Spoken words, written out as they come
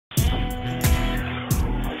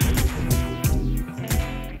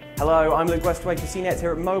Hello, I'm Luke Westaway for CNET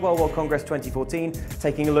here at Mobile World Congress 2014,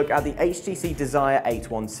 taking a look at the HTC Desire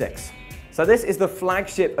 816. So this is the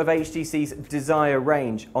flagship of HTC's Desire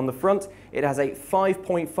range. On the front, it has a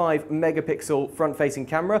 5.5 megapixel front-facing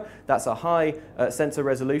camera. That's a high sensor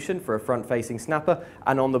resolution for a front-facing snapper.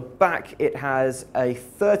 And on the back, it has a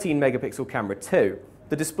 13 megapixel camera too.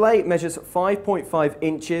 The display measures 5.5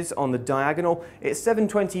 inches on the diagonal. It's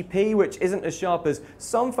 720p, which isn't as sharp as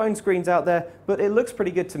some phone screens out there, but it looks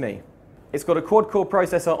pretty good to me. It's got a quad-core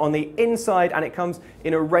processor on the inside and it comes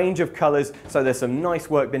in a range of colors, so there's some nice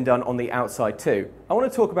work been done on the outside too. I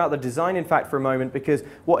want to talk about the design in fact for a moment, because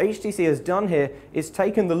what HTC has done here is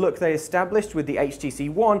taken the look they established with the HTC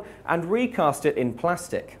One and recast it in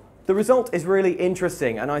plastic. The result is really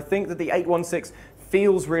interesting, and I think that the 816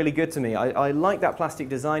 feels really good to me. I like that plastic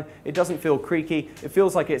design. It doesn't feel creaky. It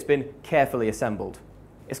feels like it's been carefully assembled.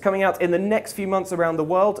 It's coming out in the next few months around the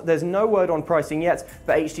world. There's no word on pricing yet,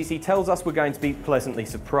 but HTC tells us we're going to be pleasantly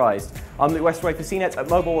surprised. I'm Luke Westaway for CNET at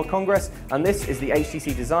Mobile World Congress, and this is the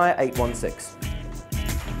HTC Desire 816.